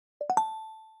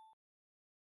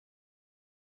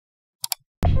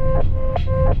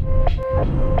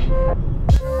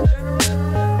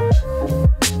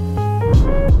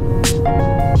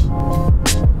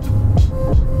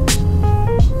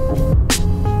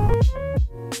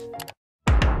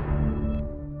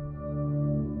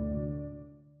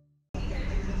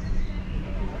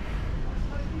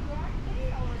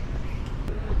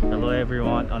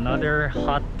everyone, another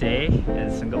hot day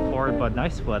in Singapore, but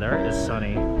nice weather. It's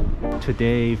sunny.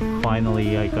 Today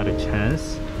finally I got a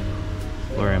chance.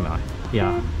 Where am I?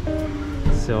 Yeah,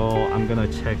 so I'm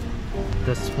gonna check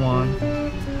this one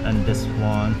and this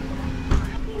one.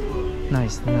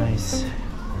 Nice.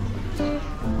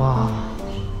 Wow,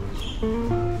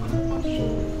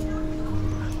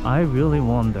 I really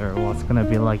wonder what's gonna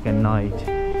be like at night.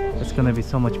 It's gonna be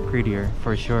so much prettier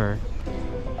for sure.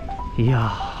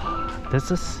 Yeah,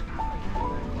 this is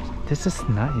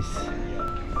nice.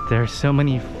 There are so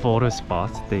many photo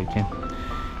spots that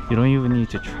you don't even need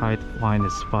to try to find a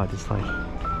spot. It's like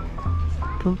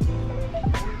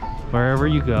wherever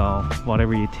you go,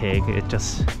 whatever you take, it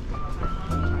just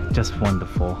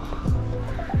wonderful.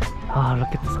 Ah,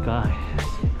 look at the sky.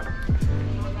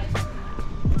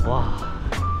 Wow.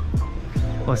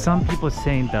 Well, some people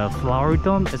saying the flower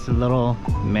dome is a little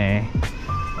meh.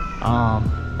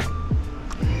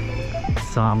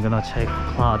 So I'm gonna check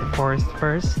cloud forest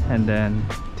first and then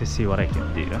to see what I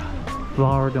can do.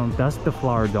 Flower dome, that's the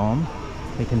flower dome.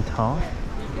 You can tell.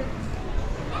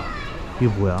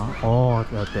 Oh,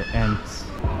 the ends.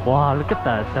 Wow, look at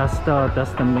that. That's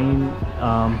the main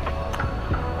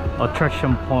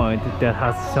attraction point that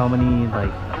has so many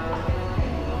like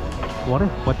what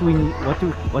do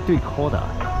we call that?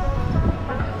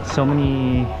 So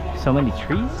many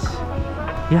trees.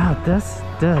 Yeah,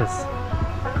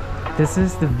 this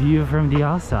is the view from the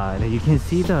outside. You can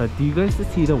see do you guys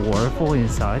see the waterfall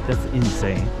inside? That's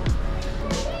insane.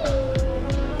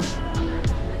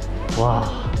 Wow,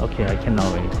 okay, I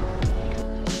cannot wait.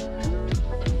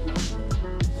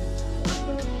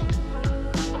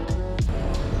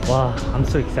 Wow, I'm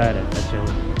so excited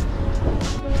actually.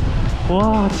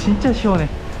 Wow, 진짜 시원해.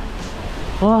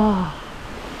 Wow.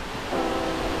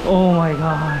 Oh my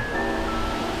god.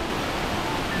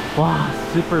 Wow,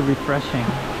 super refreshing.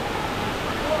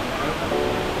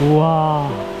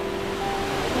 Wow.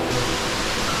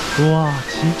 Wow,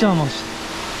 진짜 멋있다.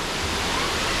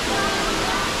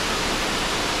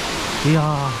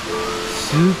 Yeah,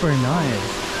 super nice.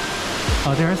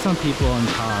 Oh, there are some people on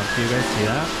top. Do you guys see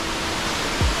that?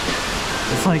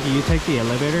 It's like you take the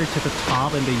elevator to the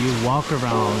top and then you walk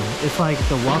around. It's like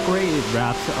the walkway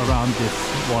wraps around this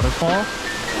waterfall.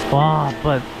 Wow,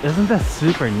 but isn't that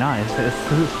super nice?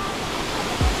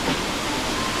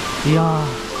 Yeah,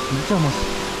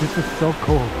 this is so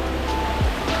cool.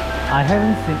 I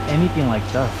haven't seen anything like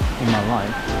this in my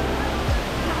life.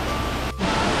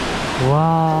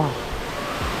 Wow,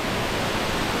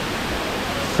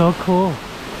 so cool.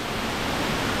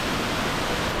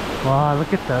 Wow,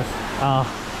 look at this.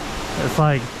 It's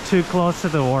like too close to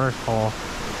the waterfall.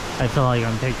 I feel like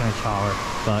I'm taking a shower,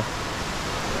 but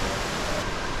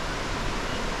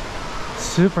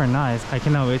super nice. I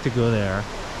cannot wait to go there.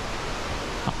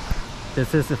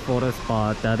 This is a photo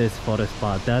spot, that is photo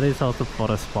spot, that is also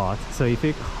photo spot. So if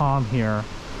you come here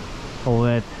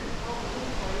with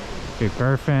your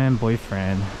girlfriend,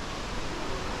 boyfriend,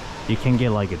 you can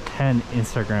get like 10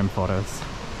 Instagram photos.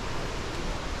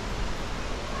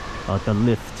 The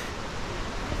lift.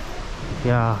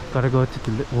 Yeah, gotta go to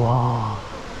the lift. Wow.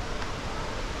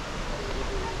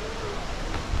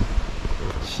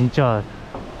 진짜.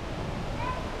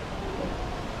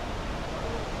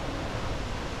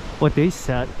 What they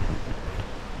said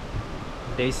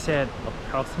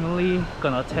approximately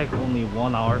gonna take only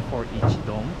 1 hour for each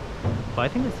dome, but I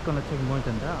think it's gonna take more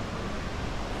than that.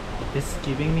 It's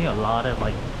giving me a lot of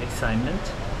like excitement.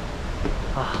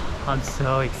 I'm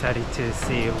so excited to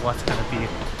see what's gonna be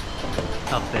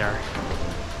up there.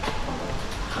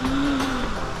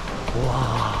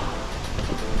 Wow.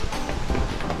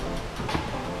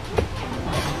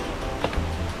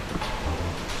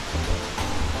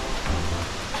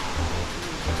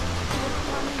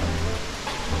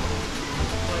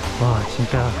 와,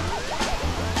 진짜.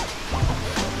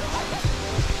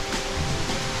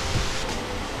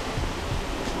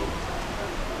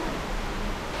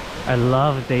 I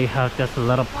love they have just a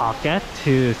little pocket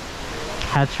to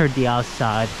capture the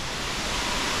outside.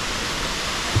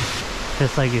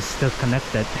 Just like it's still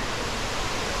connected.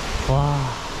 Wow.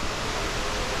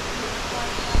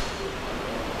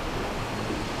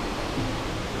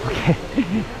 Okay,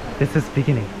 this is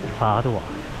beginning. Cloud walk.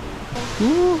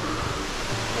 Woo.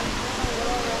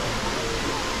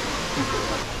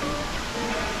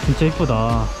 진짜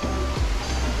이쁘다.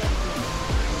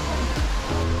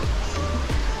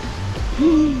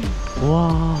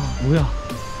 와, 뭐야?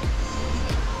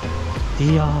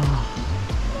 이야.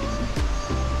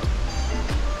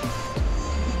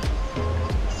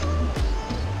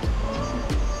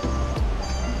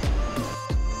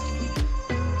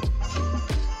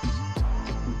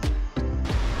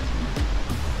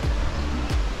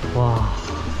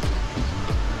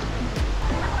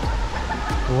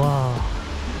 Wow.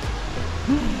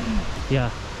 Yeah,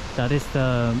 that is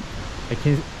the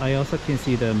I also can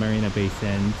see the Marina Bay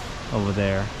Sands over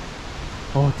there.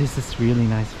 Oh, this is really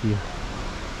nice view.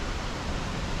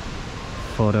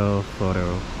 Photo.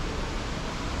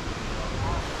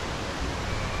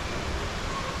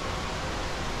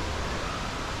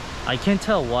 I can't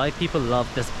tell why people love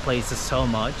this place so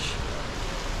much.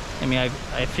 I mean,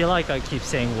 I feel like I keep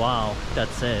saying wow,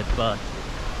 that's it, but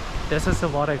this is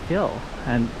what I feel,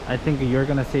 and I think you're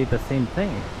gonna say the same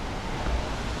thing,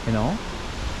 you know?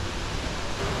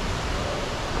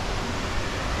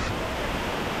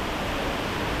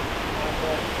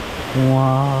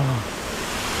 Wow.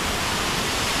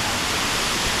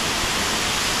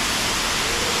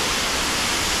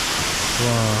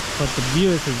 Wow, but the view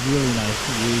is really nice.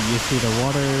 You see the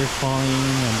water falling,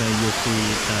 and then you see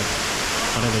that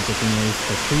whatever the thing is,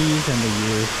 the trees, and then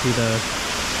you see the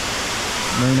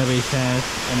Marina Bay Sands,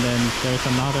 and then there's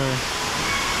another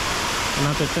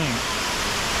thing.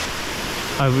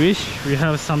 I wish we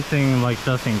have something like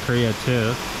this in Korea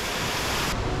too.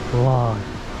 Wow,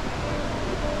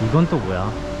 이건 또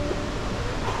뭐야?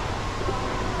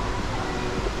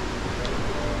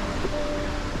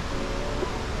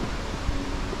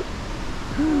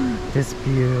 This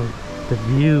view, the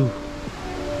view.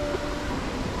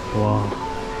 Wow.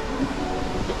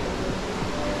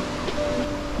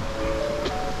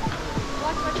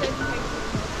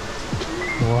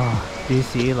 Wow. Do you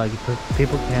see, like,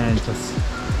 people can just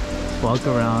walk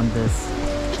around this.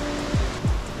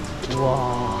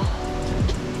 Wow.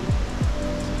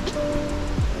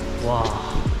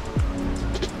 Wow.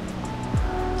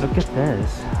 Look at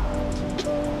this.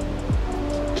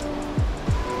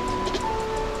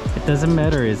 It doesn't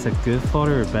matter it's a good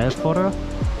photo or bad photo.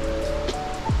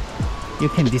 You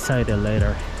can decide it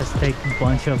later. Just take a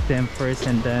bunch of them first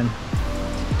and then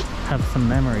have some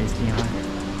memories behind it.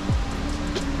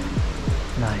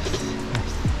 Nice.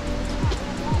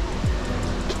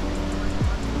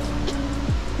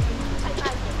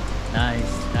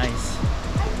 Nice.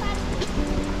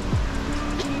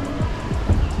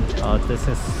 Oh,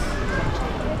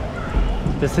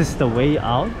 this is the way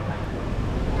out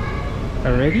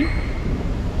already.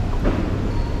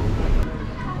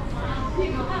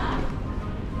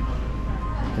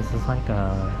 This is like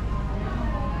a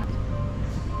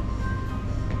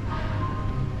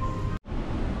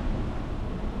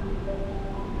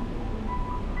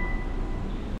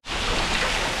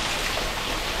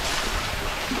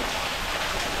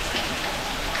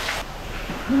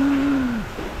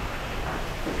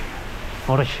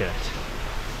photoshoot.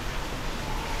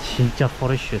 진짜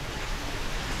photoshoot.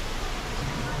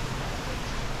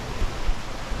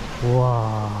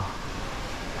 와.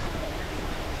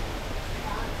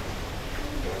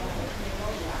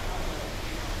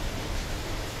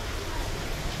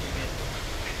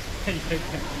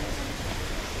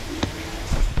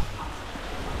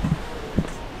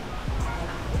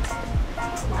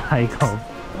 아이고.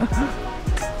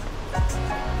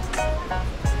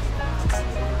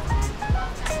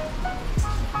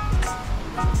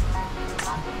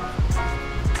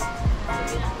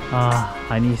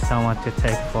 I need someone to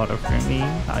take photo for me.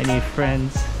 I need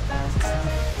friends.